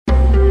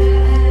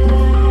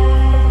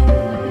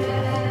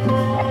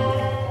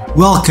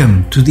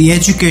Welcome to the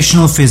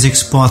Educational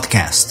Physics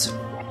Podcast.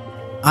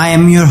 I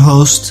am your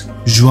host,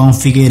 João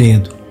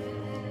Figueiredo.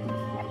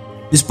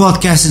 This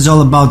podcast is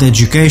all about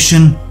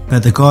education,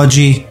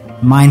 pedagogy,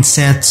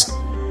 mindset,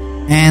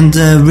 and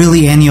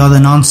really any other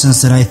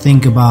nonsense that I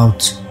think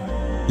about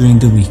during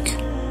the week.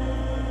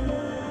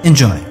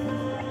 Enjoy.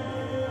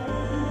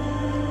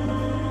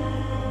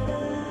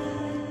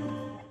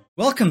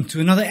 Welcome to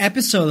another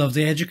episode of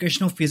the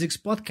Educational Physics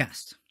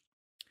Podcast.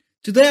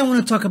 Today I want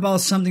to talk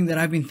about something that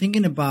I've been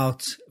thinking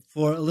about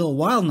for a little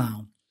while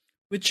now,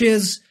 which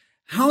is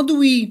how do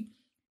we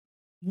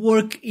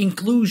work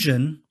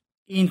inclusion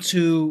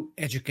into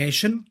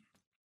education?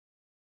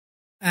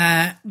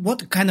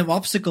 What kind of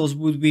obstacles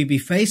would we be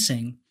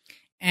facing?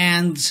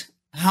 And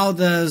how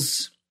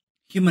does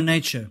human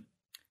nature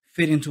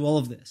fit into all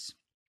of this?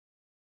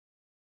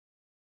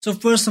 So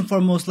first and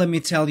foremost, let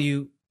me tell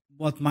you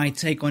what my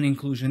take on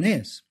inclusion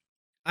is.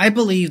 I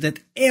believe that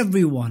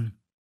everyone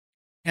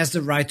has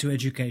the right to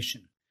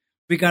education,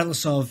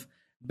 regardless of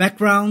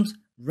background,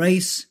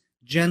 race,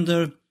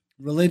 gender,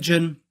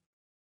 religion.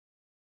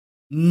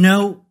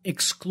 No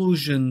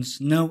exclusions,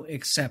 no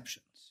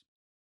exceptions.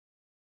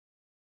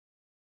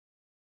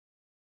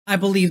 I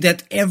believe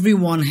that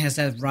everyone has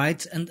that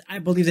right, and I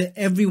believe that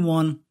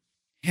everyone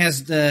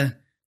has the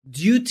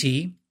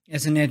duty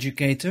as an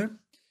educator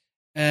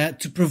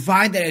to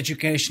provide that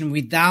education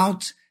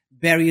without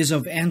barriers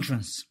of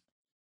entrance.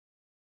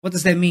 What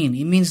does that mean?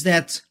 It means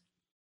that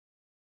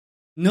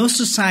no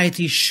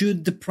society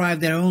should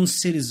deprive their own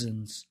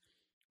citizens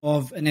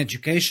of an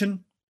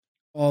education,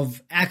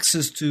 of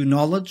access to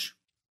knowledge,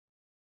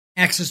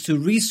 access to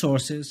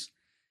resources,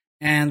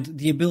 and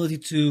the ability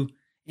to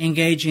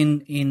engage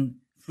in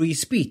free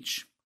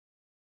speech.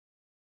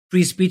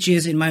 Free speech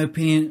is, in my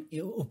opinion,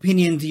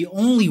 the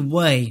only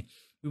way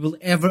we will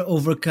ever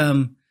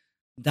overcome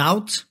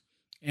doubt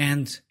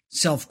and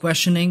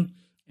self-questioning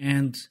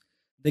and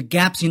the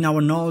gaps in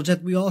our knowledge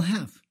that we all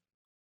have.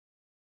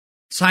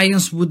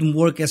 Science wouldn't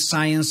work as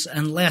science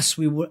unless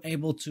we were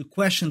able to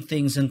question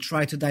things and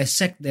try to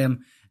dissect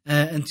them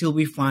until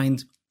we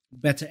find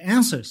better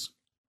answers.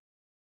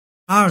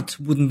 Art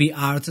wouldn't be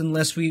art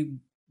unless we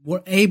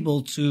were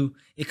able to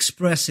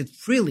express it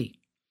freely.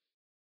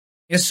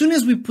 As soon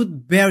as we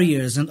put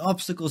barriers and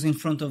obstacles in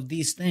front of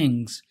these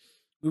things,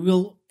 we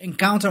will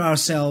encounter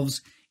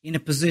ourselves in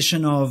a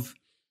position of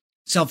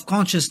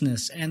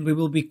self-consciousness, and we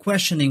will be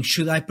questioning,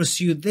 should I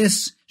pursue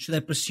this? Should I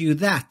pursue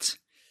that?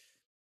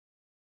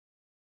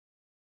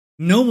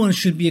 No one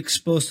should be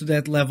exposed to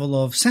that level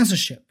of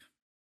censorship.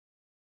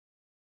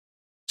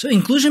 So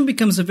inclusion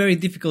becomes a very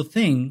difficult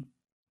thing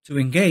to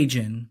engage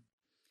in,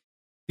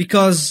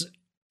 because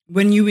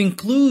when you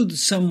include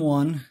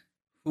someone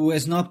who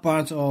is not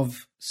part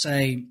of,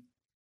 say,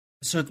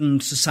 a certain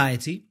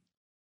society,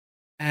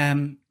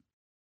 and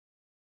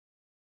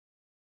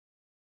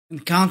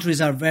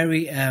countries are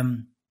very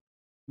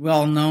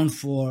well known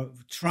for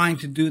trying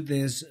to do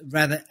this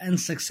rather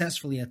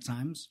unsuccessfully at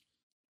times,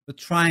 but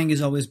trying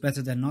is always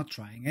better than not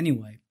trying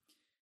anyway.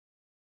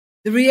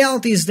 The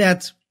reality is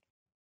that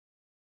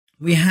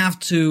we have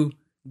to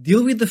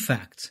deal with the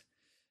fact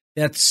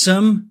that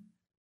some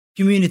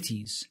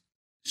communities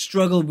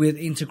struggle with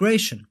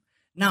integration.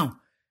 Now,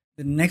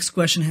 the next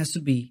question has to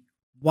be,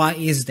 why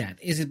is that?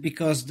 Is it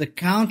because the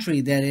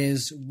country that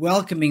is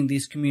welcoming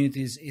these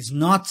communities is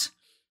not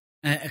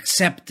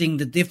accepting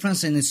the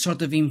difference and is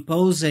sort of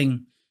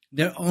imposing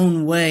their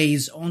own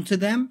ways onto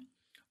them?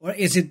 Or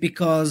is it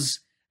because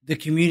the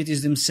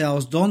communities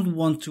themselves don't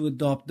want to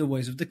adopt the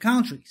ways of the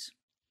countries?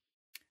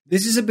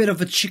 This is a bit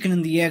of a chicken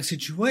and the egg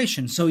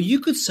situation. So you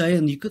could say,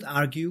 and you could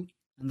argue,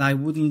 and I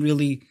wouldn't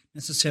really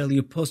necessarily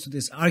oppose to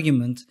this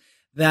argument,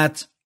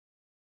 that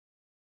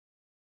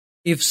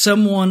if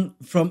someone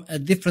from a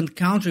different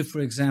country, for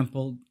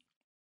example,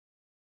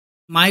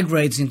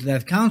 migrates into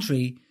that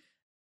country,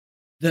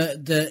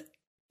 the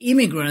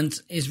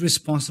immigrant is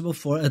responsible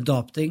for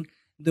adopting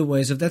the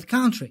ways of that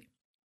country.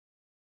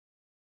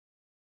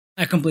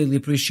 I completely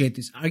appreciate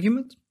this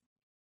argument.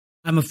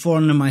 I'm a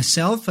foreigner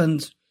myself,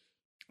 and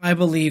I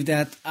believe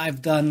that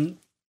I've done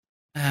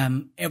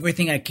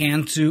everything I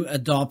can to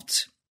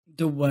adopt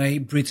the way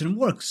Britain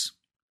works.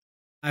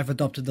 I've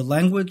adopted the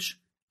language.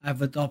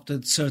 I've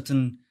adopted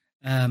certain,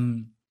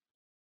 I've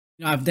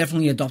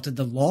definitely adopted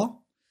the law.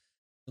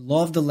 The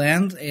law of the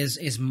land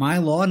is my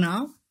law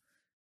now.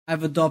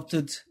 I've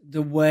adopted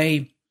the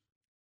way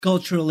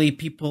culturally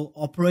people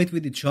operate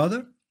with each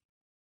other.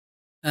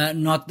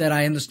 Not that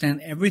I understand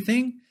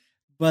everything,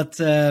 but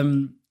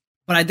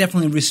I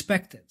definitely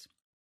respect it.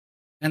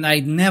 And I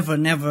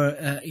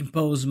never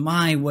impose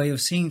my way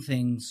of seeing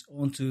things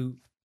onto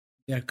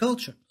their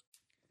culture.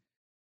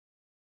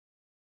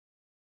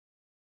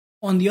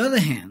 On the other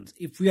hand,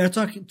 if we are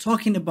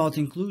talking about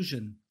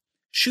inclusion,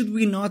 should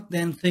we not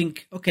then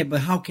think, okay,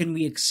 but how can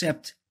we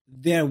accept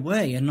their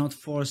way and not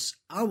force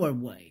our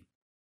way?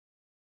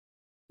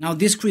 Now,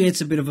 this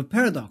creates a bit of a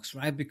paradox,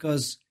 right?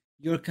 Because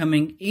you're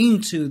coming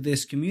into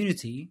this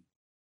community,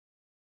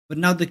 but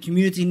now the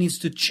community needs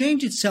to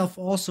change itself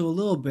also a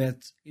little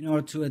bit in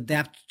order to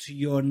adapt to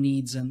your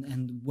needs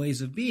and ways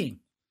of being.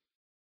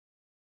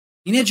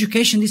 In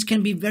education, this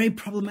can be very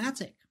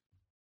problematic.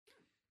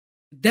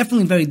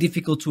 Definitely very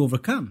difficult to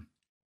overcome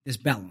this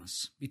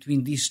balance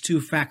between these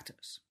two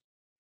factors.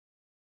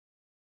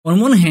 On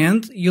one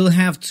hand, you'll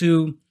have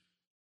to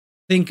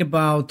think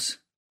about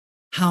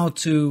how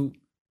to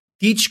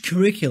teach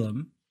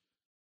curriculum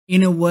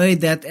in a way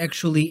that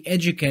actually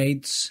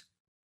educates,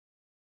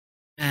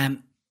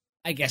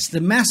 I guess the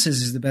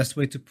masses is the best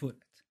way to put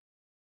it.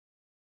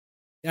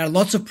 There are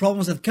lots of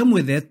problems that come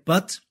with it,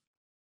 but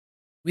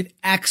with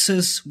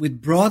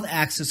broad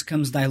access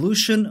comes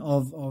dilution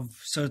of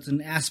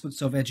certain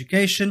aspects of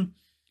education.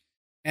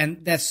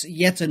 And that's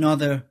yet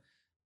another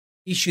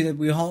issue that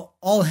we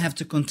all have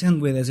to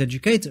contend with as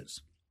educators.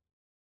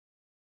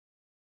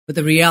 But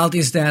the reality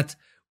is that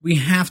we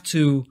have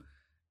to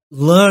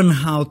learn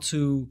how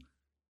to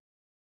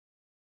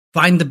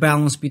find the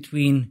balance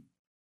between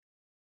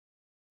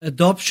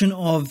adoption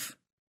of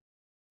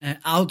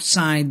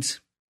outside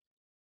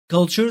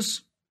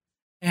cultures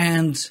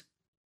and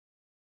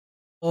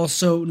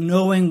also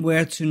knowing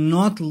where to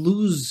not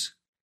lose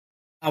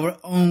our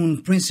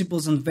own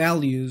principles and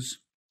values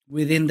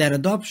within that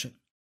adoption.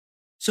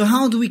 So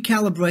how do we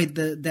calibrate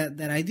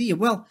that idea?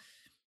 Well,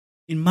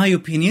 in my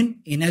opinion,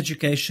 in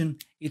education,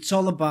 it's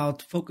all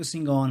about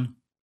focusing on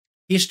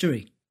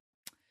history.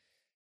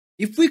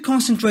 If we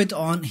concentrate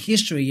on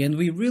history and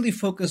we really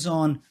focus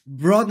on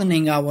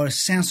broadening our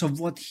sense of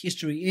what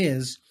history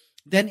is,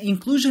 then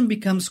inclusion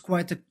becomes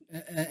quite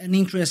an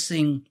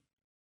interesting,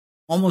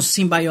 almost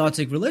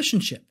symbiotic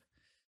relationship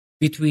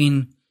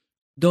between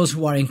those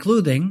who are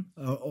including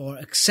or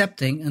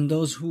accepting and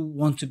those who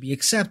want to be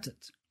accepted.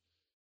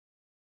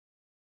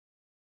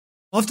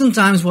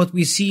 Oftentimes what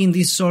we see in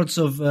these sorts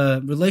of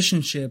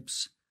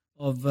relationships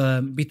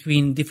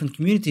between different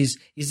communities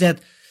is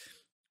that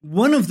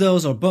one of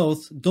those or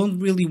both don't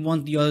really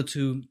want the other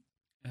to,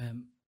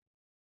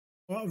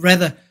 or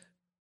rather,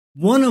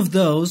 one of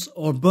those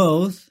or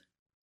both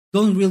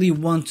don't really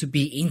want to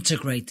be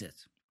integrated.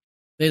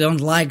 They don't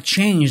like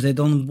change. They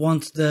don't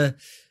want the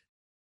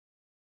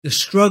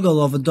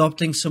struggle of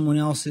adopting someone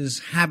else's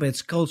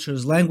habits,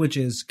 cultures,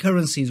 languages,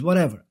 currencies,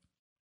 whatever.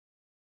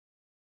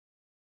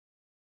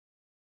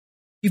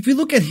 If we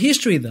look at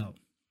history, though,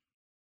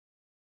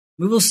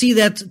 we will see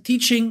that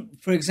teaching,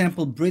 for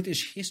example,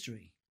 British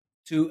history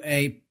to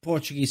a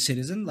Portuguese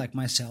citizen like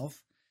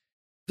myself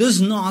does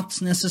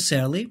not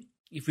necessarily,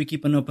 if we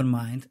keep an open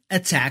mind,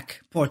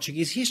 attack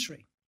Portuguese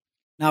history.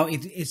 Now,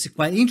 it's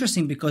quite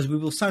interesting because we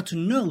will start to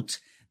note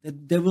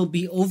that there will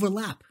be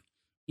overlap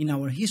in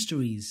our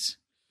histories.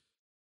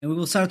 And we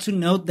will start to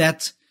note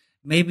that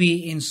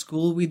maybe in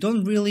school we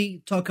don't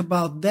really talk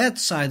about that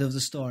side of the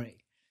story.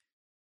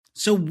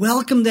 So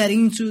welcome that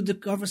into the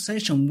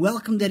conversation,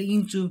 welcome that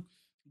into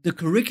the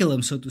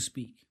curriculum, so to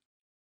speak.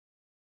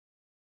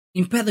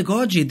 In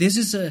pedagogy, this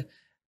is the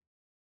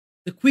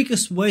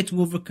quickest way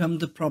to overcome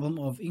the problem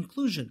of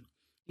inclusion,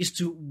 is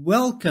to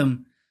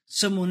welcome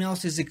someone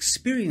else's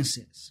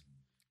experiences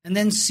and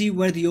then see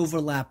where the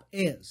overlap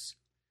is.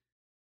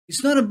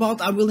 It's not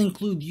about I will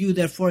include you,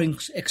 therefore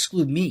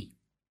exclude me.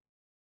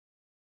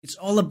 It's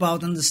all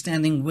about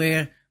understanding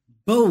where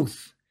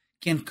both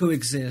can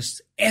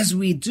coexist as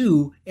we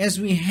do, as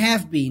we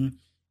have been.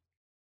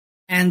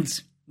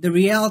 And the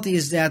reality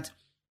is that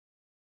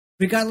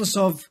regardless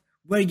of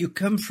where you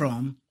come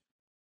from,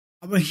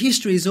 our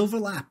histories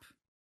overlap.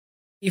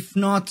 If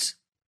not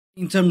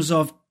in terms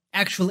of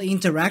actual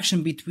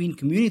interaction between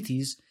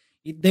communities,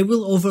 they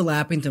will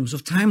overlap in terms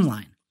of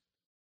timeline.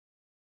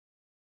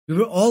 We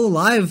were all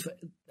alive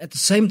at the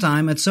same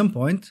time at some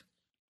point.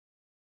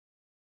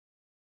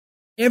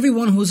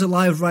 Everyone who's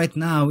alive right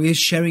now is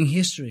sharing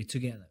history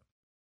together.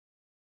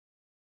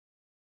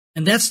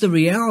 And that's the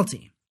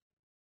reality,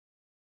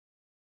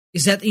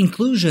 is that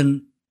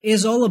inclusion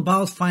is all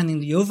about finding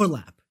the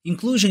overlap.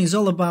 Inclusion is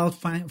all about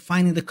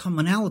finding the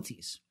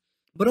commonalities,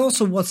 but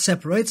also what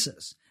separates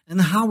us.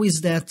 And how is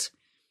that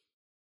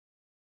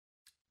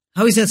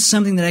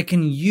something that I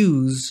can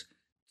use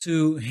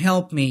to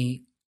help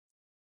me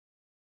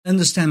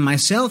understand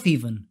myself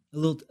even a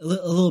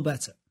little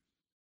better?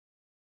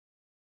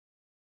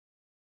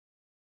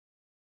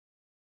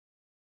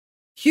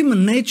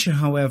 Human nature,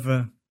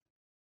 however,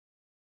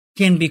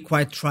 can be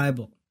quite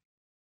tribal.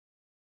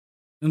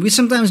 And we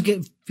sometimes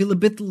feel a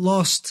bit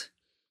lost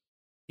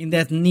in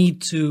that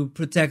need to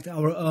protect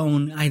our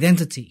own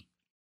identity.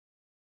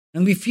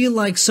 And we feel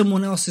like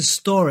someone else's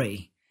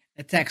story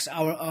attacks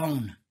our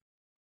own.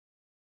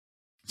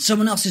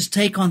 Someone else's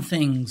take on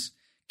things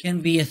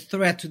can be a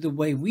threat to the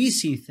way we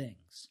see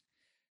things.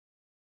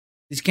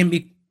 This can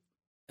be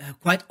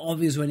quite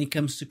obvious when it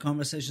comes to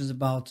conversations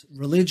about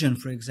religion,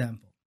 for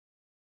example,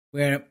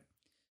 where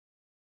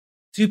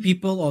two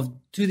people of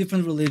two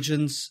different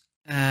religions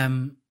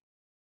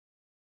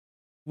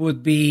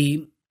would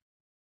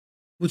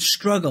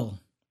struggle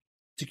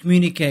to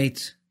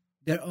communicate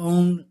their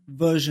own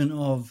version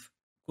of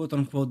quote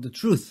unquote the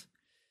truth.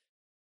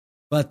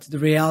 But the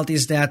reality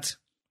is that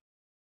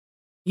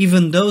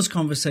even those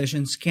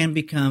conversations can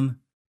become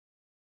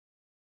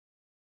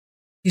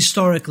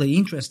historically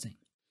interesting.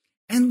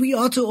 And we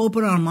ought to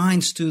open our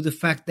minds to the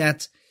fact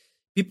that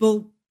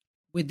people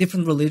with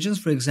different religions,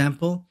 for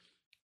example,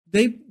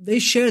 they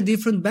share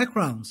different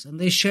backgrounds, and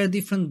they share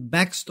different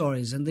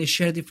backstories, and they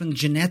share different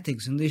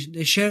genetics, and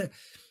they share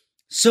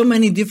so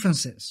many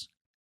differences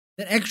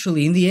that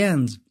actually, in the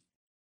end,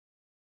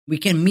 we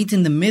can meet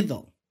in the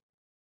middle.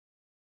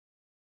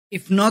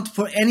 If not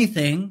for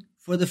anything,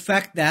 for the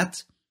fact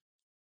that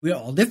we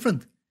are all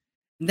different.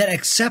 And that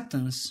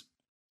acceptance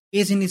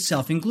is in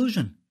itself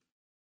inclusion.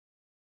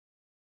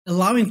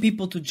 Allowing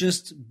people to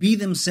just be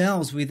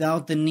themselves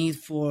without the need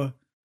for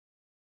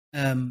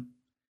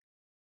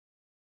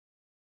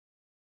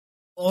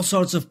all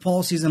sorts of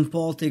policies and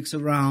politics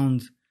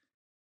around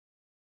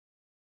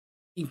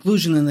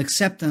inclusion and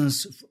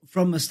acceptance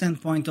from a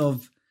standpoint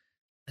of,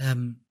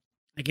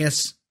 I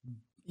guess,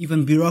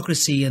 even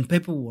bureaucracy and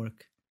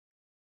paperwork.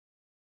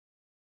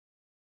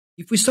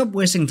 If we stop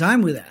wasting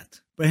time with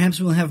that, perhaps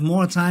we'll have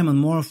more time and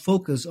more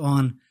focus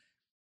on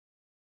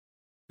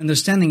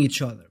understanding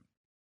each other.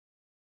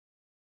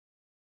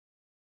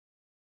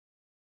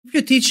 If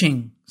you're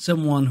teaching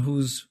someone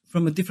who's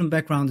from a different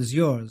background as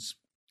yours,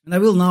 and I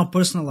will now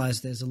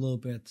personalize this a little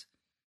bit,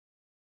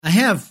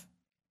 I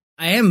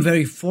am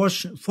very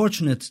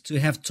fortunate to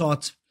have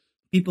taught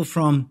people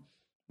from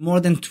more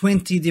than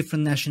 20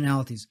 different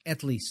nationalities,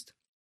 at least.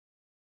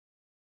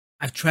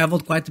 I've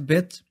traveled quite a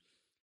bit,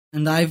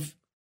 and I've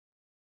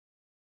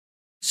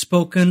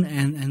spoken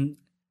and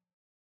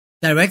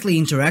directly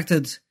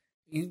interacted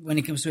when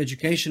it comes to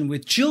education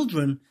with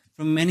children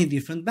from many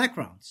different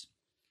backgrounds.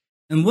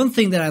 And one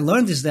thing that I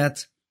learned is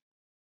that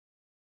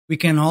we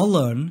can all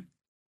learn.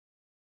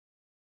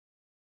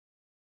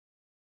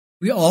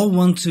 We all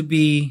want to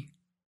be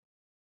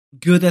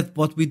good at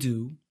what we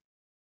do.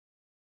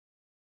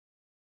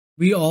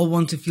 We all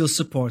want to feel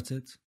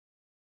supported.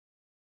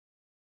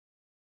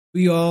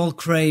 We all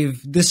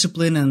crave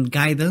discipline and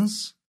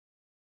guidance.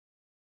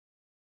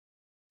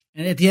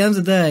 And at the end of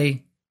the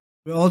day,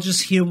 we're all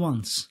just here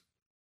once,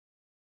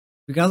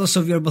 regardless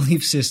of your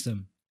belief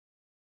system.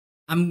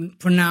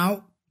 For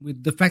now,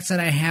 with the facts that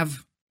I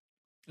have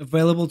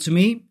available to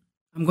me,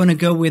 I'm going to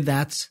go with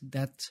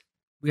that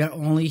we are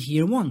only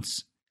here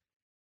once.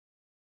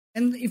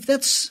 And if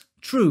that's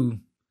true,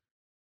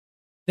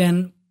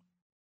 then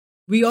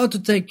we ought to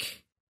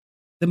take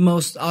the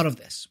most out of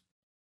this.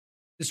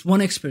 This one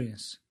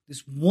experience,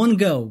 this one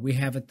go we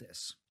have at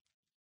this.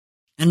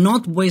 And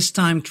not waste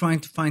time trying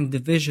to find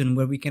division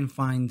where we can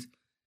find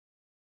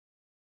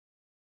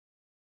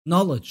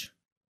knowledge.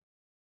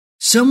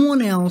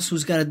 Someone else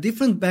who's got a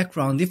different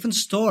background, different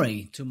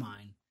story to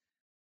mine,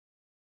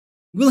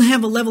 will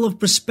have a level of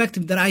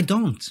perspective that I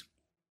don't.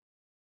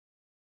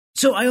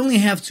 So I only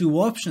have two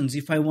options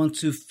if I want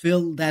to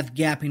fill that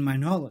gap in my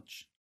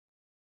knowledge.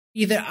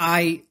 Either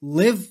I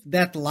live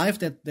that life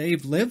that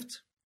they've lived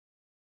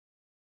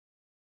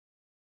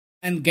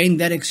and gain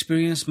that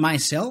experience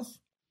myself,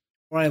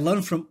 or I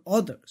learn from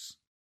others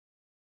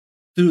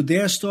through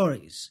their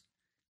stories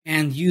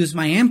and use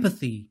my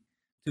empathy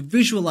to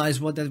visualize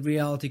what that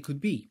reality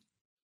could be.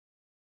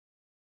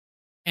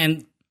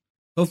 And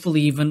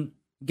hopefully even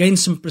gain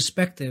some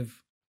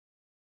perspective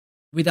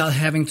without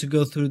having to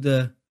go through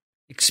the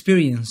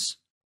experience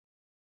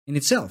in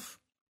itself.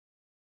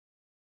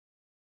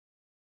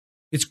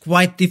 It's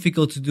quite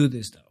difficult to do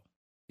this, though.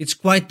 It's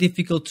quite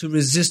difficult to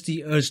resist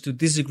the urge to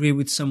disagree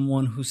with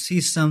someone who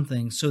sees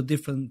something so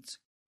different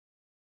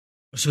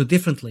or so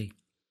differently.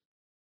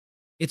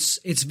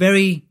 It's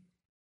very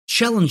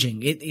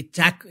challenging. It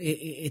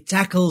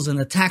tackles and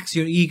attacks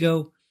your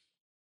ego.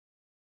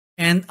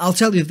 And I'll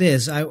tell you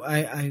this: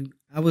 I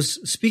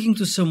was speaking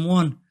to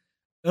someone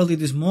early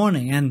this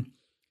morning, and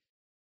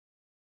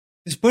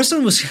this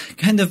person was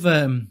kind of,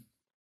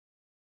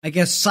 I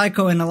guess,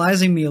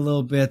 psychoanalyzing me a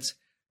little bit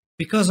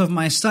because of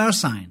my star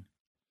sign.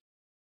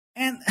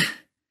 And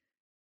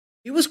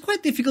it was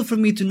quite difficult for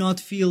me to not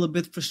feel a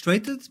bit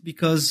frustrated,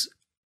 because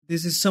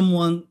this is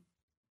someone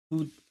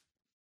who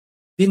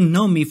didn't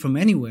know me from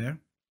anywhere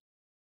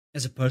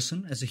as a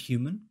person, as a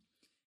human.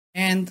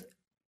 And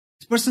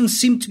this person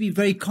seemed to be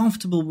very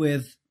comfortable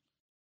with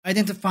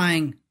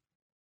identifying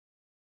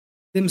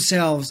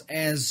themselves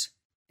as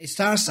a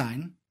star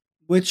sign,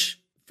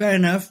 which, fair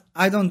enough,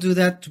 I don't do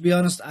that. To be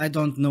honest, I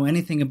don't know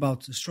anything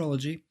about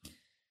astrology.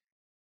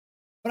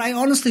 But I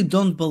honestly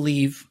don't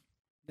believe,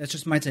 that's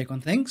just my take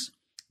on things,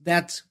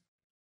 that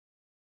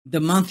the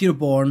month you're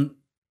born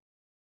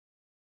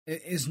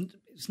is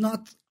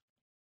not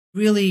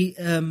really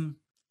a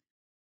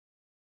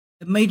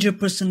major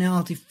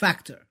personality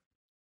factor.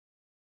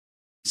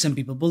 Some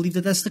people believe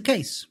that that's the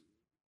case.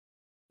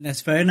 And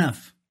that's fair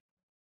enough.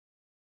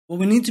 What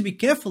we need to be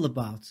careful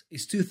about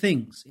is two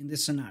things in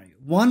this scenario.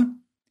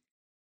 One,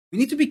 we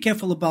need to be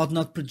careful about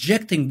not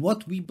projecting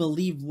what we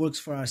believe works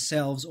for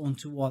ourselves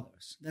onto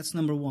others. That's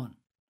number one.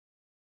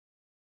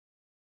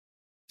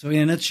 So in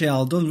a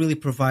nutshell, don't really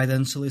provide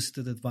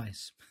unsolicited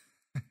advice.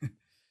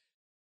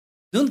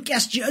 Don't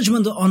cast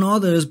judgment on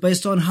others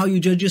based on how you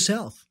judge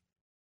yourself.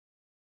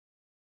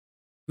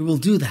 we will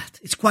do that.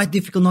 It's quite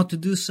difficult not to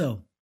do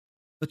so,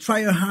 but try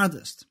your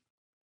hardest.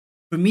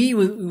 For me, it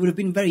would have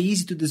been very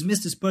easy to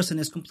dismiss this person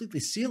as completely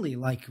silly.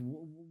 Like,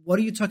 what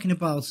are you talking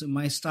about?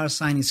 My star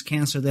sign is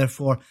Cancer,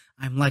 therefore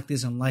I'm like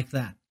this and like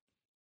that.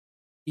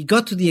 It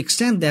got to the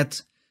extent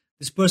that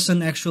this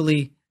person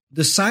actually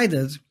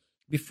decided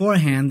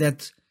beforehand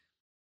that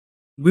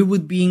we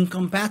would be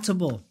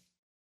incompatible.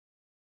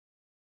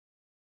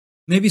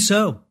 Maybe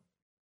so.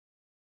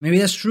 Maybe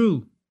that's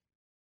true.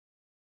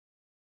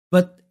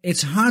 But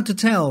it's hard to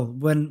tell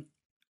when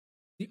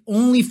the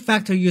only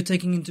factor you're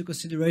taking into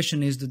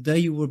consideration is the day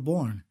you were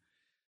born.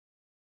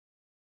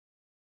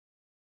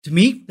 To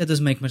me, that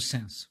doesn't make much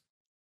sense.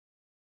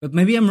 But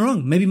maybe I'm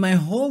wrong. Maybe my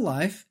whole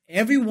life,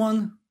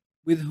 everyone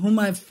with whom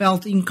I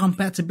felt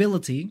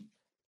incompatibility,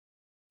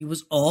 it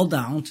was all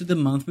down to the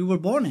month we were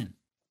born in.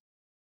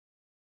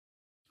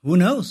 Who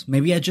knows?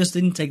 Maybe I just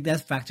didn't take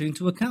that factor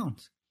into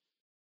account.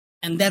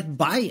 And that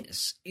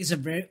bias is a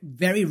very,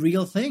 very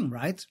real thing,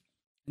 right?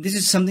 And this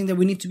is something that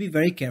we need to be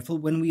very careful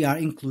when we are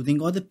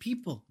including other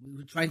people.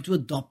 We're trying to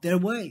adopt their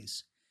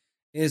ways.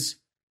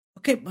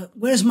 Okay, but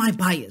where's my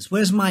bias?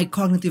 Where's my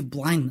cognitive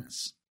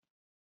blindness?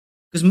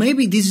 Because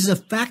maybe this is a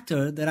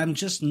factor that I'm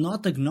just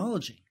not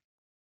acknowledging.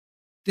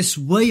 This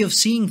way of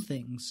seeing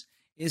things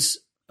is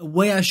a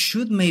way I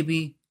should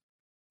maybe,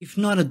 if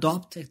not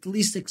adopt, at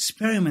least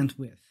experiment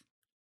with.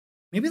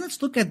 Maybe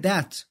let's look at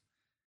that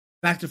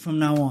factor from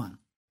now on.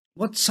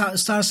 What star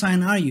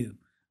sign are you?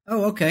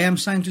 Oh, okay, I'm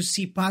starting to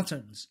see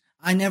patterns.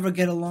 I never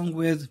get along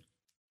with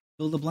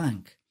fill the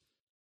blank.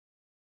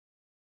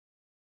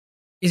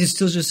 Is it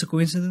still just a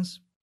coincidence?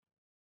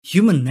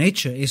 Human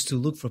nature is to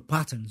look for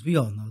patterns. We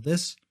all know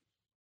this.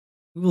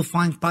 We will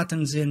find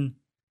patterns in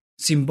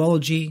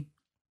symbology,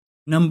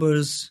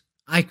 numbers,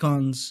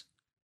 icons,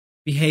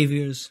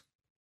 behaviors.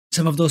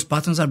 Some of those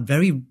patterns are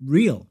very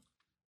real.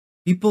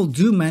 People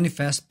do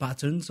manifest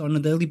patterns on a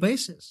daily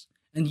basis.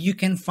 And you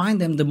can find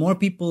them. The more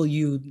people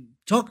you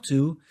talk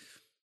to,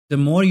 the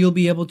more you'll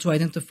be able to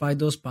identify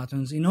those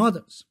patterns in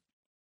others.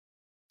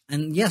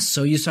 And yes,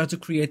 so you start to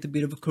create a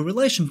bit of a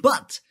correlation.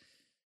 But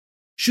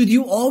should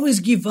you always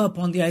give up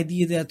on the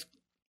idea that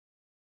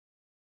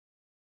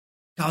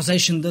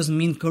causation doesn't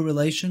mean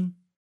correlation?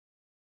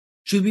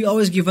 Should we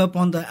always give up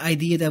on the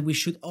idea that we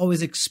should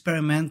always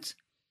experiment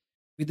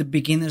with the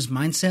beginner's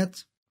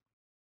mindset?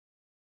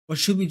 Or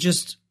should we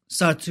just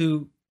start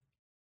to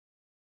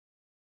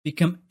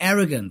become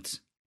arrogant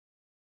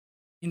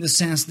in the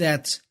sense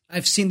that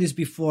I've seen this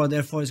before,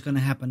 therefore it's going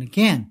to happen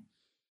again?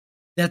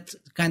 That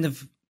kind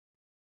of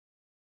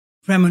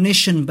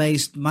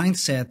premonition-based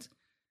mindset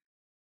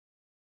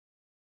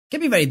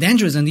can be very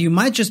dangerous, and you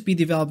might just be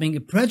developing a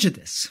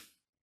prejudice.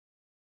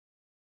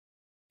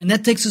 And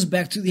that takes us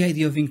back to the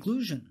idea of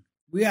inclusion.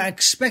 We are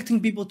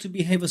expecting people to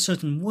behave a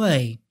certain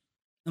way,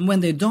 and when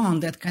they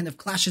don't, that kind of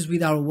clashes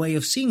with our way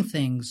of seeing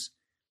things,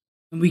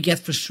 and we get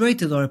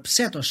frustrated or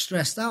upset or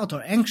stressed out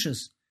or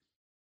anxious.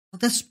 Well,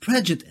 that's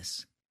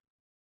prejudice.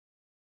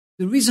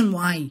 The reason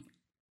why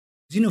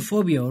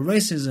xenophobia or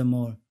racism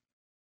or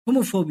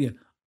homophobia,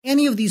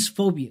 any of these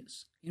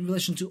phobias in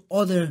relation to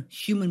other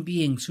human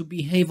beings who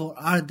behave or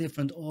are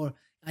different or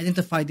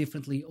identify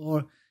differently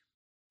or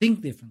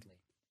think differently,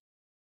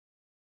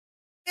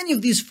 any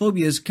of these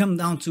phobias come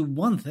down to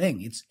one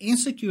thing. It's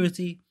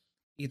insecurity,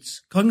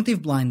 it's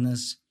cognitive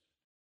blindness,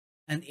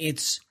 and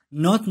it's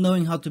not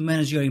knowing how to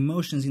manage your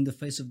emotions in the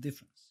face of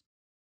difference,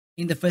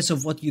 in the face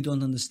of what you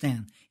don't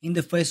understand, in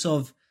the face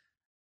of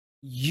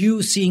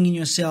you seeing in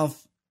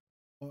yourself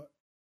or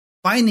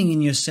finding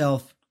in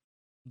yourself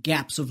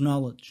gaps of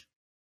knowledge.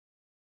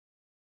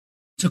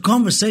 So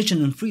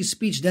conversation and free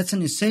speech, that's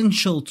an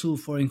essential tool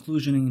for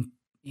inclusion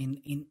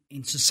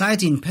in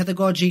society, in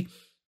pedagogy,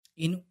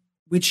 in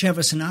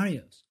whichever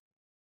scenarios.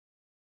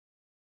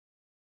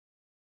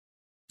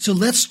 So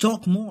let's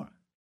talk more.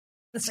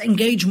 Let's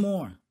engage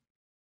more.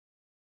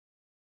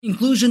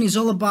 Inclusion is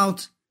all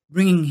about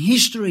bringing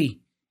history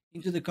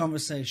into the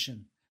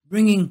conversation,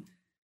 bringing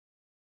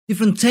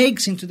different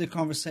takes into the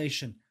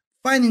conversation,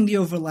 finding the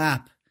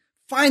overlap,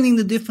 finding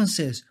the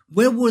differences.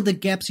 Where were the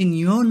gaps in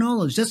your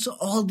knowledge? That's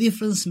all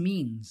difference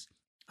means.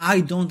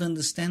 I don't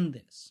understand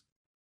this.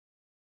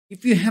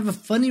 If you have a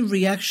funny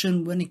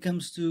reaction when it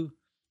comes to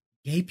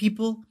gay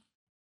people,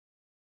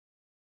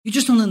 you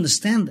just don't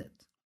understand it.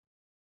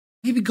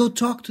 Maybe go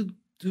talk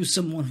to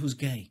someone who's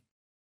gay.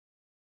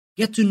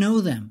 Get to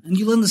know them, and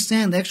you'll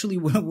understand actually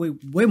we're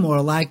way more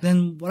alike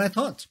than what I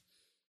thought.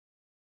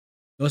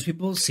 Those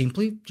people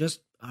simply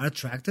just are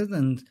attracted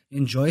and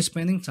enjoy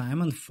spending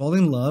time and fall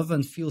in love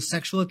and feel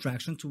sexual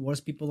attraction towards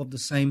people of the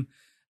same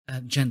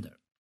gender.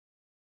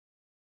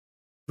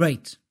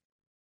 Great.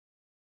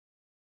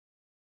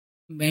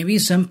 Maybe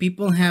some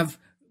people have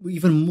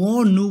even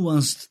more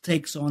nuanced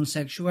takes on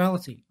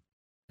sexuality.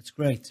 That's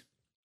great.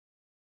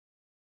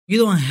 You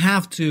don't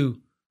have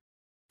to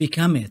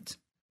become it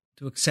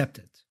to accept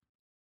it.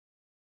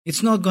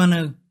 It's not going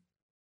to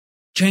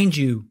change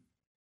you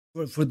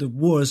for the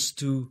worse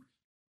to,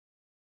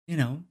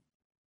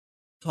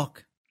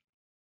 talk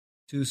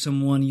to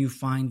someone you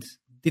find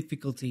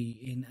difficulty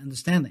in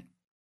understanding.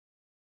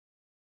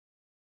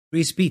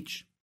 free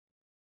speech,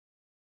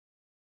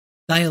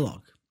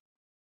 dialogue.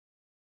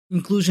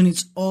 Inclusion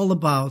is all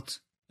about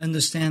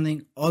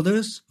understanding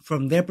others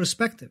from their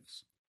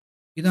perspectives.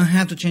 You don't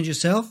have to change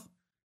yourself.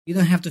 You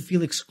don't have to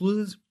feel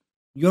excluded.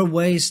 Your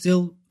way is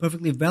still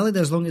perfectly valid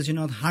as long as you're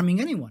not harming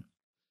anyone.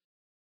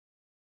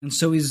 And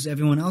so is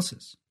everyone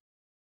else's.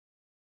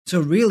 So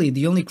really,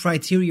 the only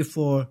criteria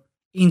for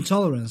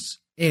intolerance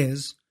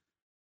is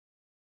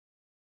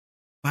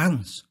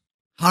violence,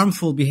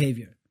 harmful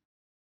behavior,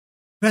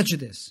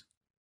 prejudice.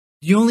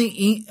 The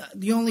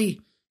only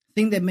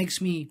thing that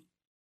makes me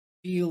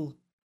feel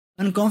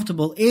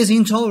uncomfortable is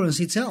intolerance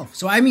itself.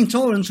 So I'm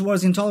intolerant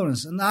towards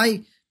intolerance, and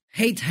I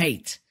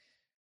hate.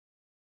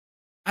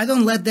 I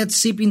don't let that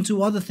seep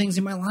into other things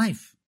in my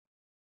life.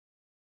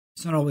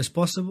 It's not always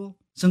possible.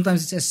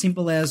 Sometimes it's as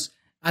simple as,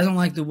 I don't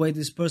like the way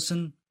this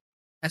person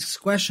asks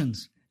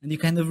questions, and you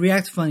kind of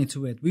react funny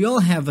to it. We all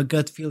have a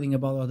gut feeling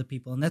about other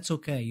people, and that's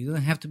okay. You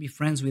don't have to be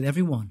friends with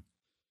everyone.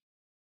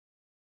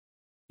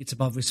 It's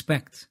about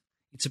respect.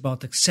 It's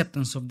about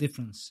acceptance of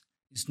difference.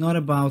 It's not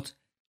about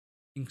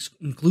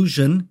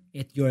inclusion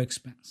at your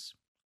expense.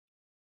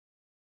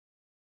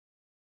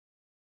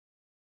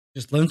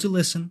 Just learn to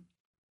listen.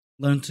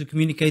 Learn to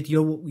communicate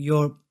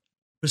your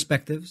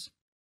perspectives.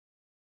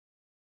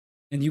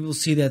 And you will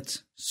see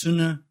that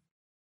sooner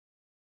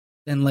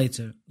than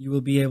later, you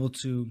will be able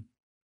to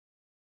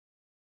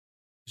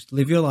just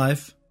live your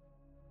life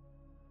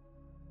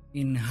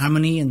in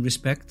harmony and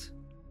respect,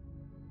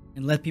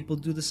 and let people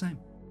do the same.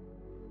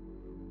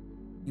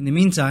 In the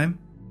meantime,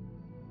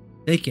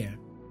 take care.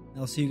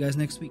 I'll see you guys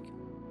next week.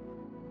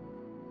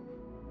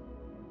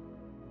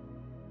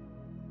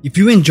 If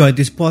you enjoyed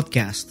this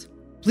podcast,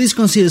 please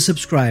consider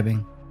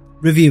subscribing,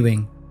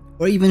 reviewing,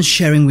 or even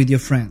sharing with your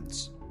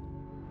friends.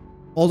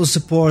 All the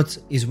support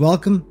is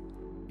welcome,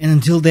 and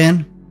until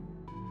then,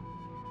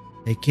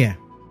 take care.